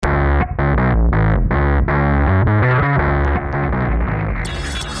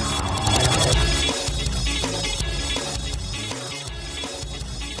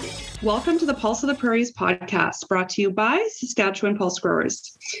Welcome to the Pulse of the Prairies podcast, brought to you by Saskatchewan Pulse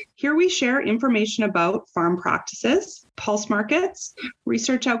Growers. Here we share information about farm practices, pulse markets,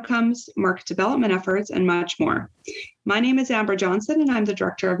 research outcomes, market development efforts, and much more. My name is Amber Johnson, and I'm the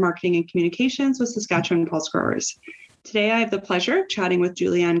Director of Marketing and Communications with Saskatchewan Pulse Growers. Today, I have the pleasure of chatting with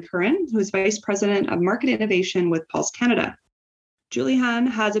Julianne Curran, who is Vice President of Market Innovation with Pulse Canada. Julianne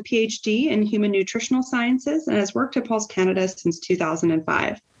has a PhD in Human Nutritional Sciences and has worked at Pulse Canada since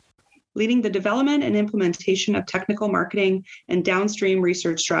 2005. Leading the development and implementation of technical marketing and downstream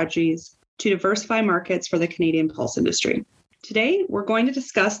research strategies to diversify markets for the Canadian pulse industry. Today, we're going to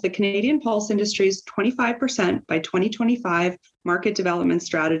discuss the Canadian pulse industry's 25% by 2025 market development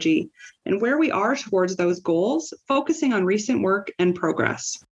strategy and where we are towards those goals, focusing on recent work and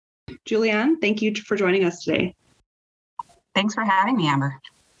progress. Julianne, thank you for joining us today. Thanks for having me, Amber.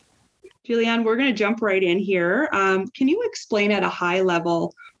 Julianne, we're going to jump right in here. Can you explain at a high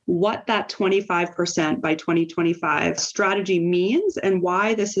level what that 25% by 2025 strategy means and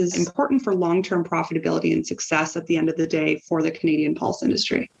why this is important for long-term profitability and success at the end of the day for the Canadian pulse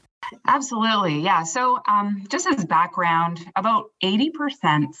industry? Absolutely. Yeah. So just as background, about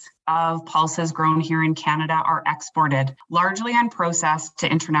 80% of pulses grown here in Canada are exported, largely unprocessed,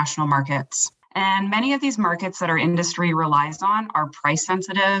 to international markets. And many of these markets that our industry relies on are price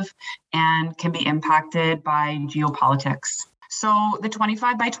sensitive and can be impacted by geopolitics. So the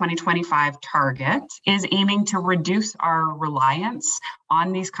 25 by 2025 target is aiming to reduce our reliance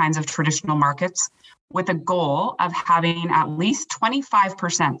on these kinds of traditional markets with a goal of having at least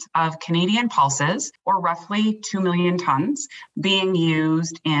 25% of Canadian pulses, or roughly 2 million tons, being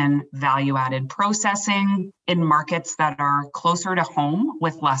used in value-added processing in markets that are closer to home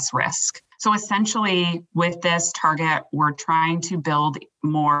with less risk. So essentially, with this target, we're trying to build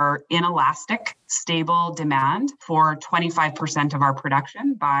more inelastic, stable demand for 25% of our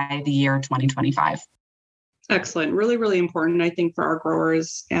production by the year 2025. Excellent. Really, really important, I think, for our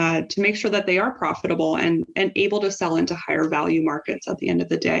growers to make sure that they are profitable and able to sell into higher value markets at the end of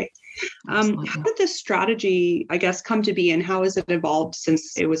the day. How did this strategy, I guess, come to be, and how has it evolved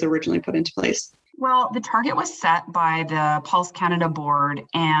since it was originally put into place? Well, the target was set by the Pulse Canada board,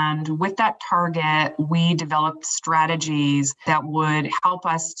 and with that target, we developed strategies that would help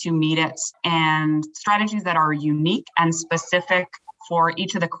us to meet it, and strategies that are unique and specific for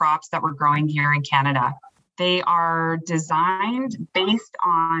each of the crops that we're growing here in Canada. They are designed based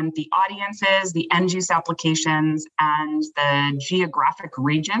on the audiences, the end use applications, and the geographic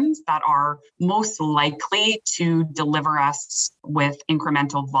regions that are most likely to deliver us with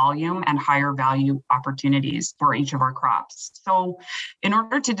incremental volume and higher value opportunities for each of our crops. So in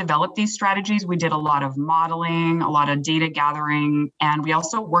order to develop these strategies, we did a lot of modeling, a lot of data gathering, and we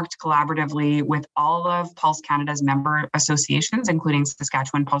also worked collaboratively with all of Pulse Canada's member associations, including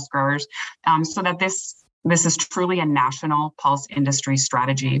Saskatchewan Pulse Growers, so that this is truly a national pulse industry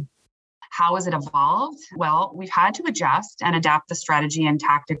strategy. How has it evolved? Well, we've had to adjust and adapt the strategy and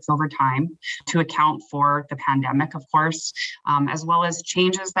tactics over time to account for the pandemic, of course, as well as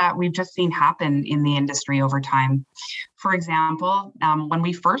changes that we've just seen happen in the industry over time. For example, when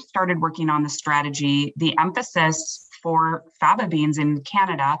we first started working on the strategy, the emphasis for faba beans in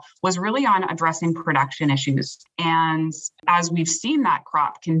Canada was really on addressing production issues. And as we've seen that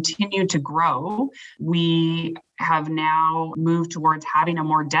crop continue to grow, we have now moved towards having a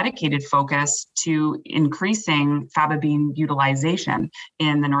more dedicated focus to increasing faba bean utilization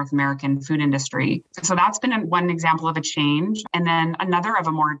in the North American food industry. So that's been one example of a change. And then another of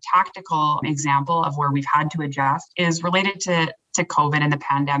a more tactical example of where we've had to adjust is related to COVID and the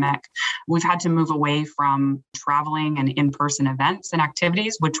pandemic. We've had to move away from traveling and in-person events and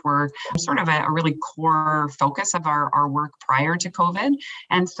activities, which were sort of a really core focus of our work prior to COVID.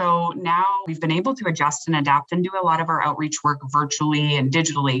 And so now we've been able to adjust and adapt and do a lot of our outreach work virtually and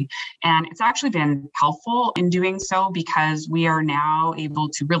digitally. And it's actually been helpful in doing so because we are now able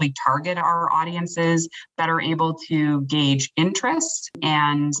to really target our audiences, better able to gauge interest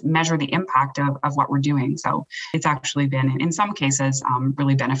and measure the impact of what we're doing. So it's actually been, in some cases,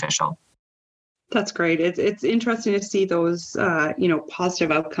 really beneficial. That's great. It's interesting to see those,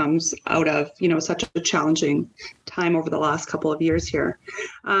 positive outcomes out of, such a challenging time over the last couple of years here.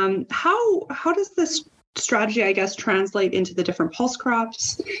 How does this strategy, I guess, translate into the different pulse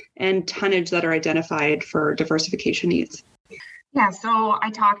crops and tonnage that are identified for diversification needs? Yeah, so I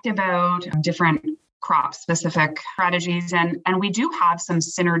talked about different crop-specific strategies, and we do have some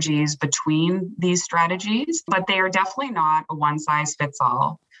synergies between these strategies, but they are definitely not a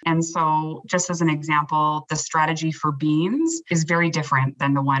one-size-fits-all. And so just as an example, the strategy for beans is very different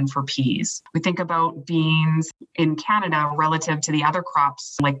than the one for peas. We think about beans in Canada relative to the other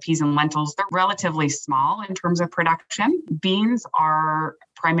crops like peas and lentils. They're relatively small in terms of production. Beans are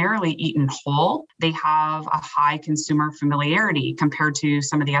primarily eaten whole. They have a high consumer familiarity compared to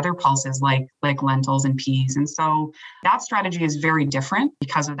some of the other pulses like lentils and peas. And so that strategy is very different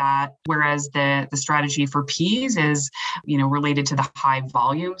because of that. Whereas the strategy for peas is, related to the high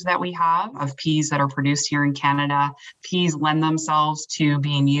volumes that we have of peas that are produced here in Canada. Peas lend themselves to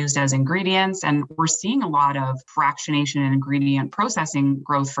being used as ingredients. And we're seeing a lot of fractionation and ingredient processing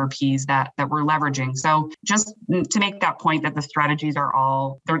growth for peas that we're leveraging. So just to make that point that the strategies are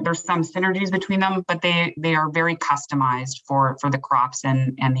all there's some synergies between them, but they are very customized for the crops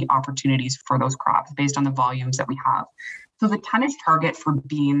and the opportunities for those crops based on the volumes that we have. So the tonnage target for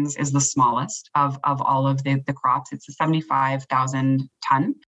beans is the smallest of all of the crops. It's a 75,000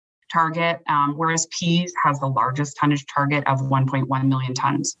 ton target, whereas peas has the largest tonnage target of 1.1 million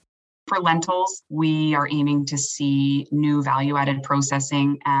tons. For lentils, we are aiming to see new value-added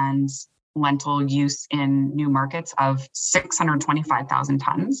processing and lentil use in new markets of 625,000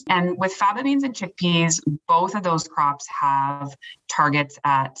 tons. And with faba beans and chickpeas, both of those crops have targets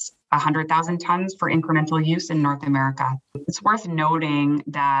at 100,000 tons for incremental use in North America. It's worth noting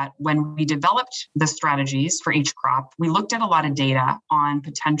that when we developed the strategies for each crop, we looked at a lot of data on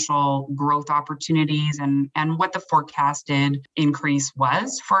potential growth opportunities and what the forecasted increase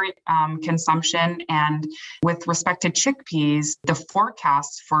was for consumption. And with respect to chickpeas, the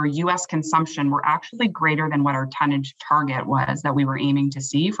forecasts for U.S. consumption were actually greater than what our tonnage target was that we were aiming to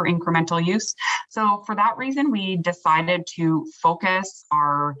see for incremental use. So for that reason, we decided to focus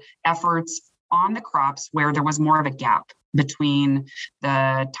our efforts on the crops where there was more of a gap between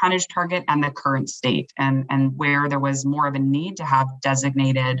the tonnage target and the current state, and where there was more of a need to have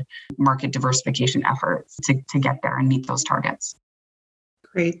designated market diversification efforts to get there and meet those targets.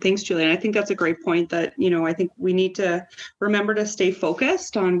 Great. Thanks, Julian. I think that's a great point that, I think we need to remember to stay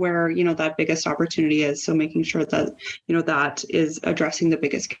focused on where, that biggest opportunity is. So making sure that, that is addressing the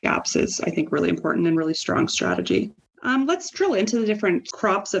biggest gaps is, I think, really important and really strong strategy. Let's drill into the different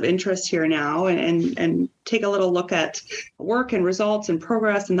crops of interest here now and take a little look at work and results and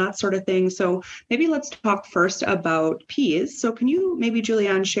progress and that sort of thing. So maybe let's talk first about peas. So can you maybe,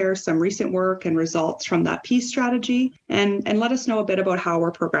 Julianne, share some recent work and results from that peas strategy and let us know a bit about how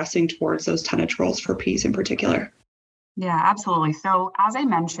we're progressing towards those tonnage goals for peas in particular? Yeah, absolutely. So as I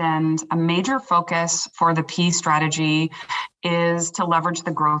mentioned, a major focus for the pea strategy is to leverage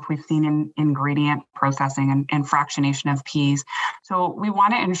the growth we've seen in ingredient processing and fractionation of peas. So we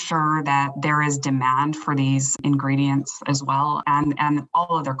want to ensure that there is demand for these ingredients as well and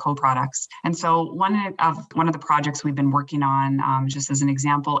all of their co-products. And so one of the projects we've been working on, just as an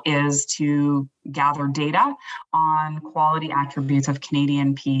example, is to gather data on quality attributes of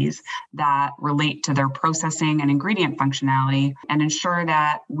Canadian peas that relate to their processing and ingredient functionality and ensure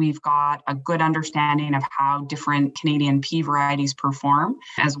that we've got a good understanding of how different Canadian pea varieties perform,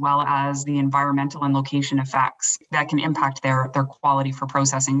 as well as the environmental and location effects that can impact their quality for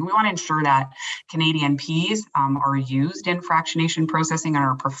processing. We want to ensure that Canadian peas are used in fractionation processing and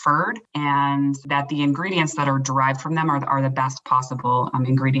are preferred, and that the ingredients that are derived from them are the best possible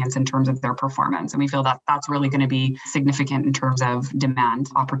ingredients in terms of their performance. And we feel that that's really going to be significant in terms of demand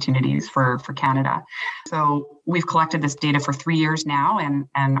opportunities for Canada. So we've collected this data for 3 years now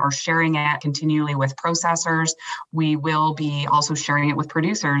and are sharing it continually with processors. We will be also sharing it with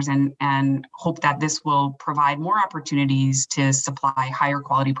producers and hope that this will provide more opportunities to supply higher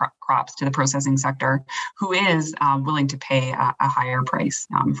quality crops to the processing sector, who is willing to pay a higher price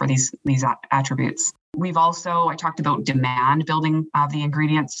for these attributes. We've also, I talked about demand building of the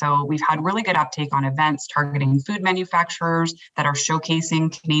ingredients. So we've had really good uptake on events targeting food manufacturers that are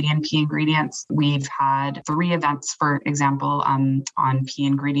showcasing Canadian pea ingredients. We've had 3 events, for example, on pea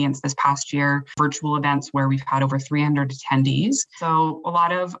ingredients this past year, virtual events where we've had over 300 attendees. So a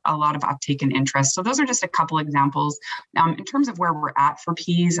lot of uptake and interest. So those are just a couple examples. In terms of where we're at for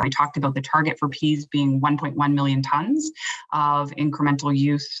peas, I talked about the target for peas being 1.1 million tons of incremental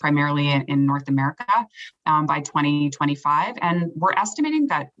use, primarily in North America. By 2025. And we're estimating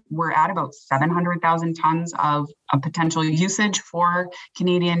that we're at about 700,000 tons of potential usage for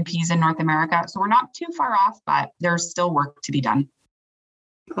Canadian peas in North America. So we're not too far off, but there's still work to be done.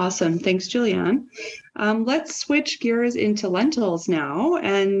 Awesome. Thanks, Julianne. Let's switch gears into lentils now.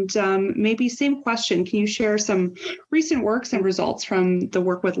 And maybe same question. Can you share some recent works and results from the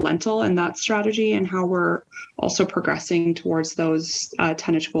work with lentil and that strategy and how we're also progressing towards those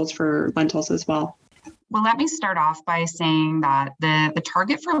tonnage goals for lentils as well? Well, let me start off by saying that the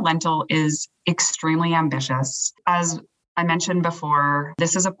target for lentil is extremely ambitious. As I mentioned before,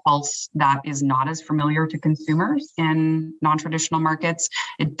 this is a pulse that is not as familiar to consumers in non-traditional markets.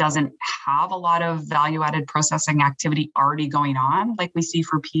 It doesn't have a lot of value-added processing activity already going on like we see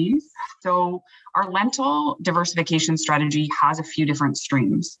for peas. So our lentil diversification strategy has a few different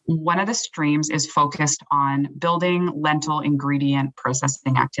streams. One of the streams is focused on building lentil ingredient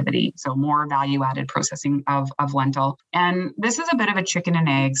processing activity, so more value-added processing of lentil. And this is a bit of a chicken and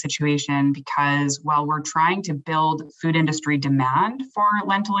egg situation because while we're trying to build food industry demand for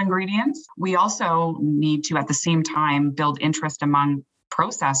lentil ingredients, we also need to, at the same time, build interest among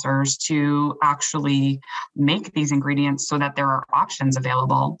processors to actually make these ingredients so that there are options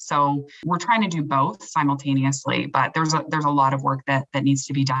available. So we're trying to do both simultaneously, but there's a lot of work that needs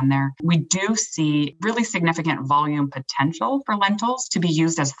to be done there. We do see really significant volume potential for lentils to be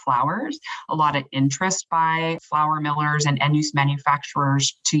used as flours. A lot of interest by flour millers and end-use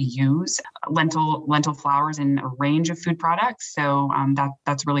manufacturers to use lentil flours in a range of food products. So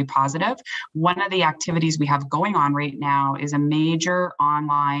that's really positive. One of the activities we have going on right now is a major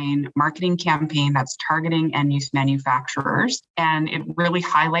online marketing campaign that's targeting end-use manufacturers. And it really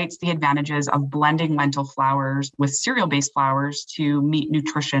highlights the advantages of blending lentil flours with cereal-based flours to meet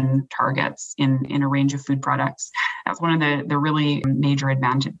nutrition targets in a range of food products. That's one of the really major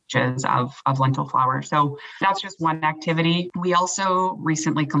advantages of lentil flour. So that's just one activity. We also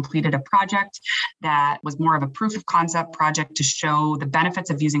recently completed a project that was more of a proof of concept project to show the benefits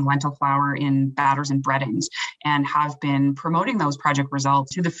of using lentil flour in batters and breadings, and have been promoting those project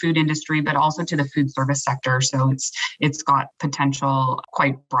results to the food industry, but also to the food service sector. So it's got potential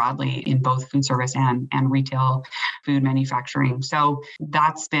quite broadly in both food service and retail food manufacturing. So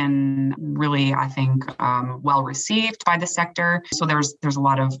that's been really, I think, well received by the sector. So there's a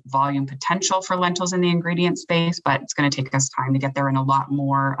lot of volume potential for lentils in the ingredient space, but it's going to take us time to get there, and a lot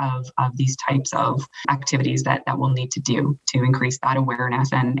more of these types of activities that we'll need to do to increase that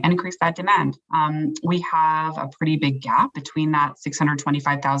awareness and increase that demand. We have a pretty big gap between that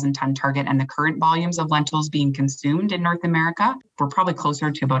 625,000 ton target and the current volumes of lentils being consumed in North America. We're probably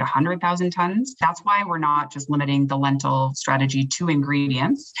closer to about 100,000 tons. That's why we're not just limiting the lentil strategy to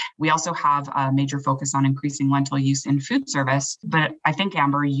ingredients. We also have a major focus on increasing lentil use in food service. But I think,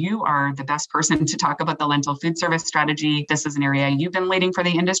 Amber, you are the best person to talk about the lentil food service strategy. This is an area you've been leading for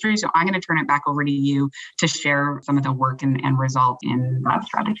the industry. So I'm going to turn it back over to you to share some of the work and results in that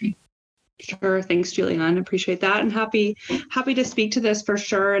strategy. Sure. Thanks, Julianne. Appreciate that. And happy to speak to this for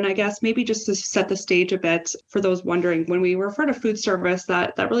sure. And I guess maybe just to set the stage a bit for those wondering, when we refer to food service,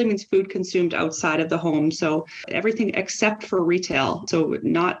 that really means food consumed outside of the home. So everything except for retail. So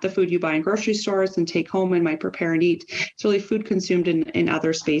not the food you buy in grocery stores and take home and might prepare and eat. It's really food consumed in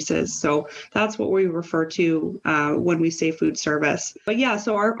other spaces. So that's what we refer to when we say food service. But yeah,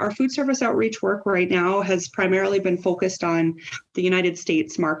 so our food service outreach work right now has primarily been focused on the United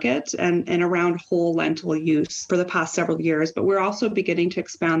States market and around whole lentil use for the past several years. But we're also beginning to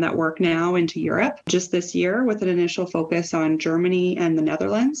expand that work now into Europe just this year with an initial focus on Germany and the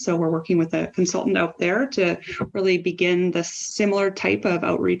Netherlands. So we're working with a consultant out there to really begin the similar type of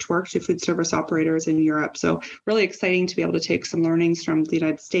outreach work to food service operators in Europe. So really exciting to be able to take some learnings from the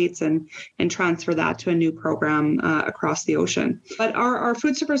United States and transfer that to a new program across the ocean. But our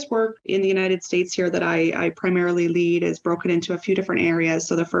food service work in the United States here that I primarily lead is broken into a few different areas.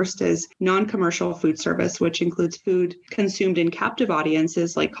 So the first is non-commercial food service, which includes food consumed in captive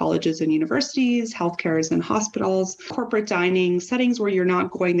audiences like colleges and universities, healthcares and hospitals, corporate dining, settings where you're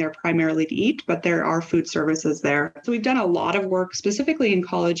not going there primarily to eat, but there are food services there. So we've done a lot of work specifically in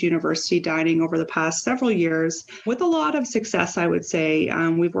college university dining over the past several years with a lot of success, I would say.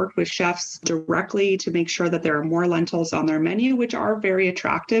 We've worked with chefs directly to make sure that there are more lentils on their menu, which are very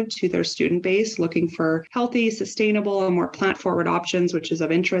attractive to their student base, looking for healthy, sustainable, and more plant-forward options, which is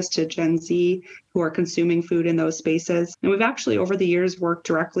of interest to Gen Z who are consuming food in those spaces. And we've actually over the years worked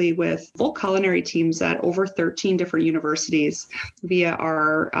directly with full culinary teams at over 13 different universities via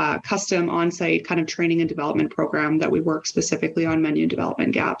our custom on-site kind of training and development program that we work specifically on menu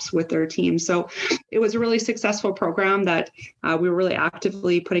development gaps with their teams. So it was a really successful program that we were really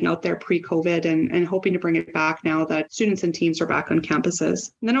actively putting out there pre-COVID and hoping to bring it back now that students and teams are back on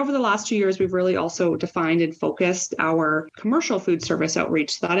campuses. And then over the last 2 years, we've really also defined and focused our commercial food service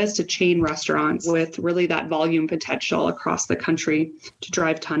outreach. So that is to chain restaurants with really that volume potential across the country to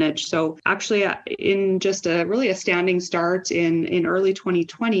drive tonnage. So actually in just a standing start in early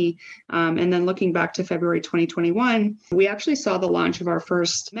 2020, and then looking back to February 2021, we actually saw the launch of our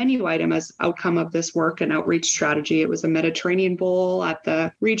first menu item as outcome of this work and outreach strategy. It was a Mediterranean bowl at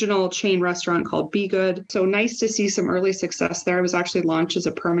the regional chain restaurant called Be Good. So nice to see some early success there. It was actually launched as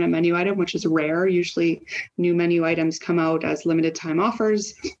a permanent menu item, which is rare. Usually new menu items come out as limited time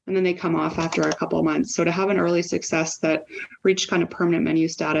offers, and then they come off after a couple of months. So to have an early success that reached kind of permanent menu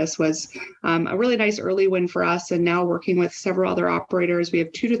status was a really nice early win for us. And now working with several other operators, we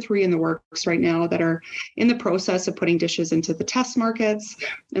have 2 to 3 in the works right now that are in the process of putting dishes into the test markets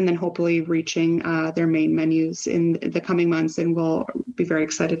and then hopefully reaching their main menus in the coming months. And we'll be very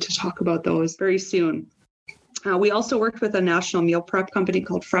excited to talk about those very soon. We also worked with a national meal prep company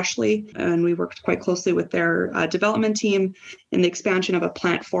called Freshly, and we worked quite closely with their development team in the expansion of a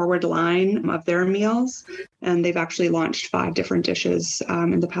plant-forward line of their meals. And they've actually launched 5 different dishes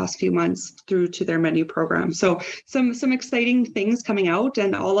in the past few months through to their menu program. So some exciting things coming out,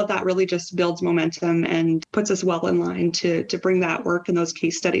 and all of that really just builds momentum and puts us well in line to bring that work and those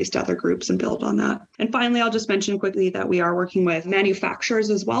case studies to other groups and build on that. And finally, I'll just mention quickly that we are working with manufacturers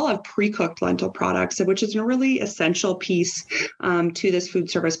as well of pre-cooked lentil products, which is a really essential piece to this food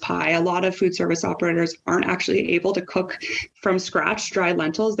service pie. A lot of food service operators aren't actually able to cook from scratch dried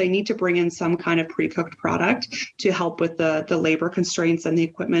lentils. They need to bring in some kind of pre-cooked product to help with the labor constraints and the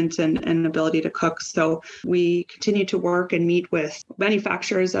equipment and ability to cook. So we continue to work and meet with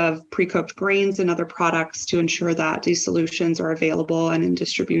manufacturers of pre-cooked grains and other products to ensure that these solutions are available and in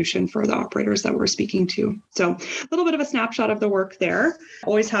distribution for the operators that we're speaking to. So a little bit of a snapshot of the work there.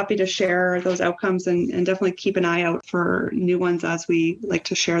 Always happy to share those outcomes and definitely keep an eye out for new ones as we like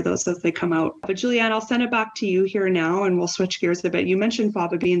to share those as they come out. But Julianne, I'll send it back to you here now and we'll switch gears a bit. You mentioned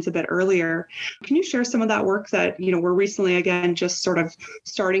fava beans a bit earlier. Can you share some of that work that, we're recently, again, just sort of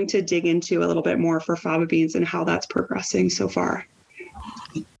starting to dig into a little bit more for fava beans and how that's progressing so far?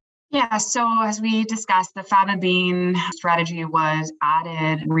 Yeah, so as we discussed, the fava bean strategy was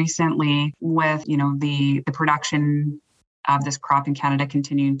added recently with, the production of this crop in Canada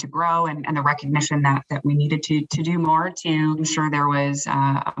continuing to grow and the recognition that we needed to do more to ensure there was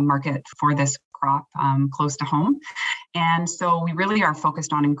a market for this crop close to home. And so we really are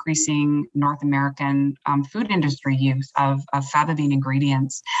focused on increasing North American food industry use of fava bean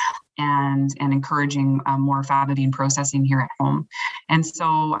ingredients and encouraging more fava bean processing here at home. And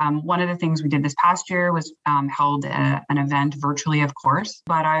so one of the things we did this past year was held an event virtually, of course,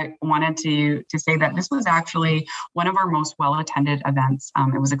 but I wanted to say that this was actually one of our most well-attended events.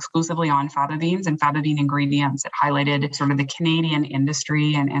 It was exclusively on fava beans and fava bean ingredients. It highlighted sort of the Canadian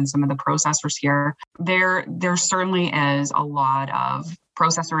industry and some of the processors here. There certainly is a lot of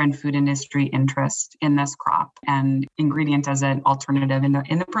processor and food industry interest in this crop and ingredient as an alternative in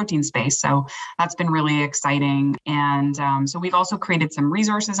the protein space. So that's been really exciting. And so we've also created some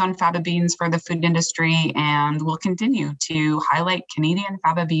resources on fava beans for the food industry, and we'll continue to highlight Canadian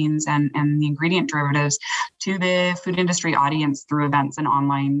fava beans and the ingredient derivatives to the food industry audience through events and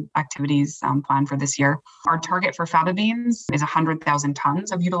online activities planned for this year. Our target for fava beans is 100,000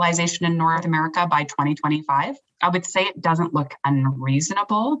 tons of utilization in North America by 2025. I would say it doesn't look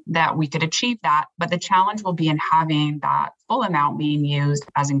unreasonable that we could achieve that, but the challenge will be in having that full amount being used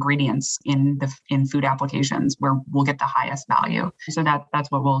as ingredients in food applications where we'll get the highest value. So that's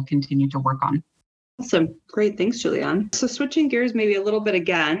what we'll continue to work on. Awesome. Great. Thanks, Julianne. So switching gears maybe a little bit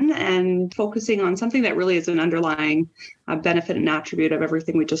again and focusing on something that really is an underlying benefit and attribute of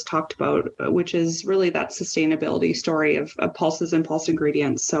everything we just talked about, which is really that sustainability story of pulses and pulse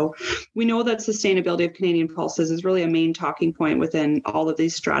ingredients. So we know that sustainability of Canadian pulses is really a main talking point within all of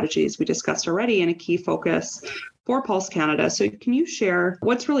these strategies we discussed already and a key focus for Pulse Canada. So can you share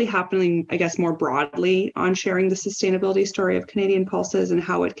what's really happening, I guess, more broadly on sharing the sustainability story of Canadian pulses and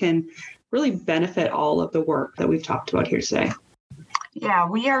how it can really benefit all of the work that we've talked about here today? Yeah,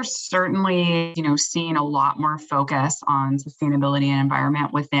 we are certainly, seeing a lot more focus on sustainability and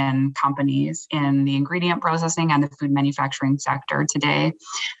environment within companies in the ingredient processing and the food manufacturing sector today.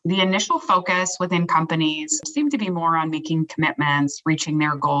 The initial focus within companies seemed to be more on making commitments, reaching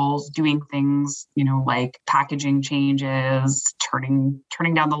their goals, doing things, like packaging changes,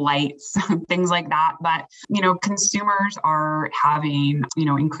 turning down the lights, things like that. But, consumers are having,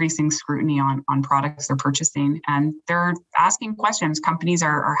 increasing scrutiny on products they're purchasing, and they're asking questions companies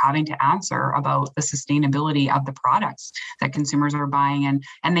are having to answer about the sustainability of the products that consumers are buying.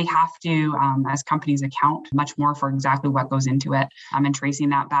 And they have to, as companies, account much more for exactly what goes into it and tracing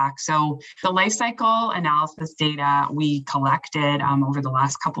that back. So the life cycle analysis data we collected over the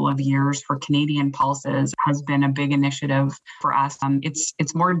last couple of years for Canadian pulses has been a big initiative for us.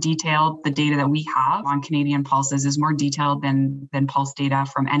 It's more detailed. The data that we have on Canadian pulses is more detailed than pulse data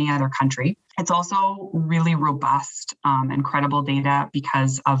from any other country. It's also really robust and credible data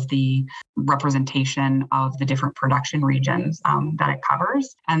because of the representation of the different production regions that it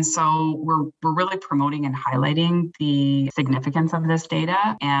covers. And so we're really promoting and highlighting the significance of this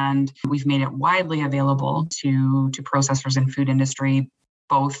data. And we've made it widely available to processors and food industry,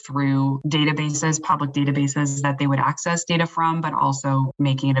 both through databases, public databases that they would access data from, but also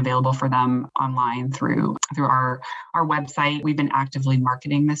making it available for them online through our website. We've been actively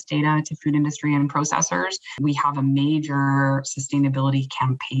marketing this data to food industry and processors. We have a major sustainability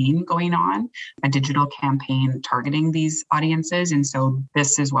campaign going on, a digital campaign targeting these audiences. And so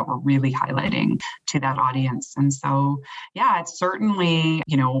this is what we're really highlighting to that audience. And so, yeah, it's certainly,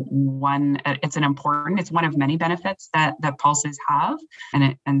 it's one of many benefits that pulses have.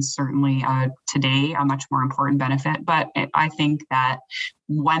 And certainly today a much more important benefit. But I think that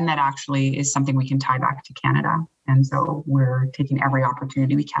one that actually is something we can tie back to Canada. And so we're taking every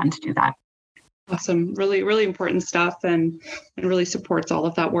opportunity we can to do that. Awesome. Really, really important stuff and really supports all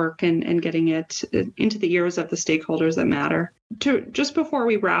of that work and getting it into the ears of the stakeholders that matter. Just before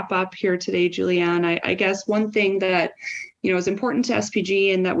we wrap up here today, Julianne, I guess one thing that is important to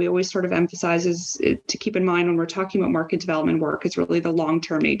SPG and that we always sort of emphasize is to keep in mind when we're talking about market development work is really the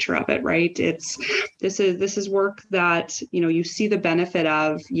long-term nature of it, right? This is work that, you see the benefit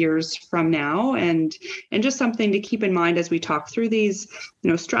of years from now and just something to keep in mind as we talk through these,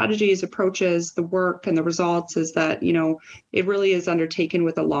 strategies, approaches, the work and the results is that, it really is undertaken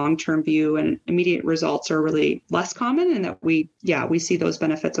with a long-term view and immediate results are really less common and that we see those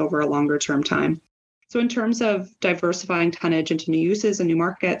benefits over a longer term time. So in terms of diversifying tonnage into new uses and new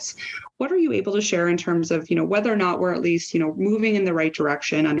markets, what are you able to share in terms of, whether or not we're at least, moving in the right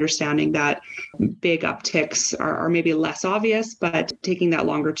direction, understanding that big upticks are maybe less obvious, but taking that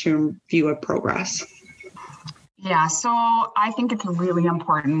longer term view of progress? Yeah, so I think it's really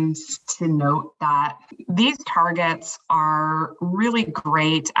important to note that these targets are really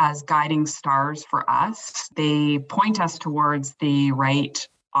great as guiding stars for us. They point us towards the right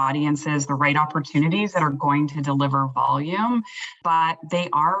audiences, the right opportunities that are going to deliver volume, but they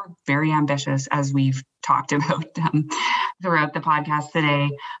are very ambitious, as we've talked about throughout the podcast today.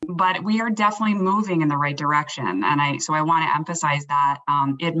 But we are definitely moving in the right direction. And I want to emphasize that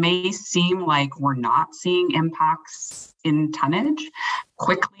it may seem like we're not seeing impacts in tonnage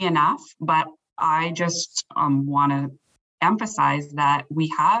quickly enough, but I just want to emphasize that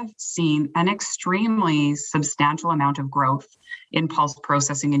we have seen an extremely substantial amount of growth in pulse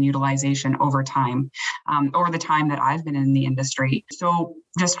processing and utilization over time, over the time that I've been in the industry. So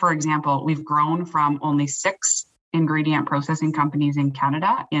just for example, we've grown from only 6 ingredient processing companies in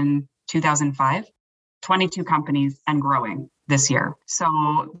Canada in 2005, 22 companies and growing this year.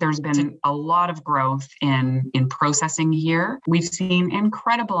 So there's been a lot of growth in processing here. We've seen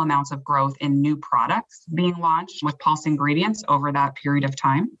incredible amounts of growth in new products being launched with pulse ingredients over that period of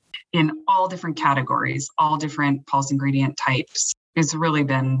time in all different categories, all different pulse ingredient types. It's really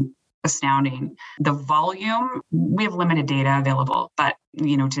been astounding. The volume, we have limited data available, but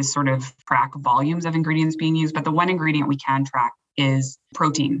to sort of track volumes of ingredients being used. But the one ingredient we can track is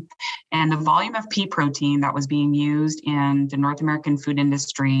protein. And the volume of pea protein that was being used in the North American food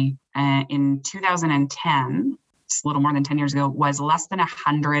industry in 2010, a little more than 10 years ago, was less than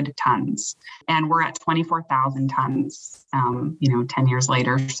 100 tons. And we're at 24,000 tons, 10 years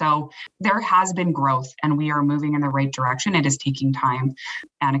later. So there has been growth and we are moving in the right direction. It is taking time.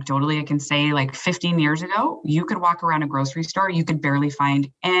 Anecdotally, I can say 15 years ago, you could walk around a grocery store, you could barely find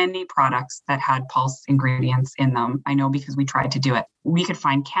any products that had pulse ingredients in them. I know because we tried to do it. We could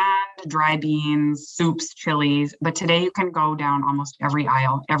find canned, dry beans, soups, chilies, but today you can go down almost every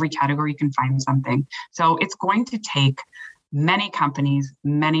aisle, every category, you can find something. So it's going to take many companies,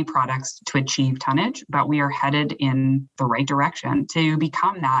 many products to achieve tonnage, but we are headed in the right direction to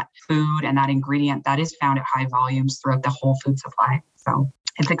become that food and that ingredient that is found at high volumes throughout the whole food supply. So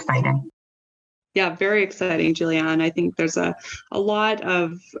it's exciting. Yeah, very exciting, Julianne. I think there's a lot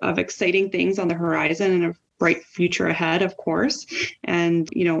of exciting things on the horizon and a bright future ahead, of course. And,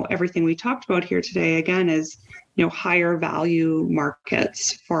 everything we talked about here today, again, is, higher value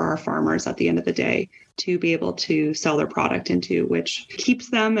markets for our farmers at the end of the day. to be able to sell their product into, which keeps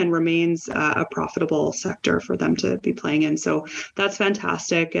them and remains a profitable sector for them to be playing in. So that's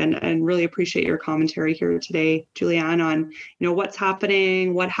fantastic, and really appreciate your commentary here today, Julianne, on what's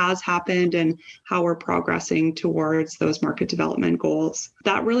happening, what has happened, and how we're progressing towards those market development goals.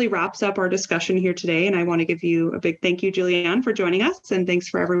 That really wraps up our discussion here today, and I want to give you a big thank you, Julianne, for joining us, and thanks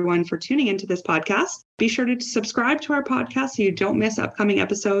for everyone for tuning into this podcast. Be sure to subscribe to our podcast so you don't miss upcoming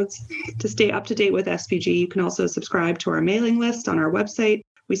episodes. To stay up to date with SPG, you can also subscribe to our mailing list on our website.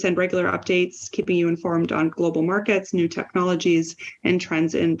 We send regular updates, keeping you informed on global markets, new technologies, and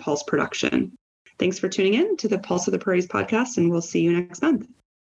trends in pulse production. Thanks for tuning in to the Pulse of the Prairies podcast, and we'll see you next month.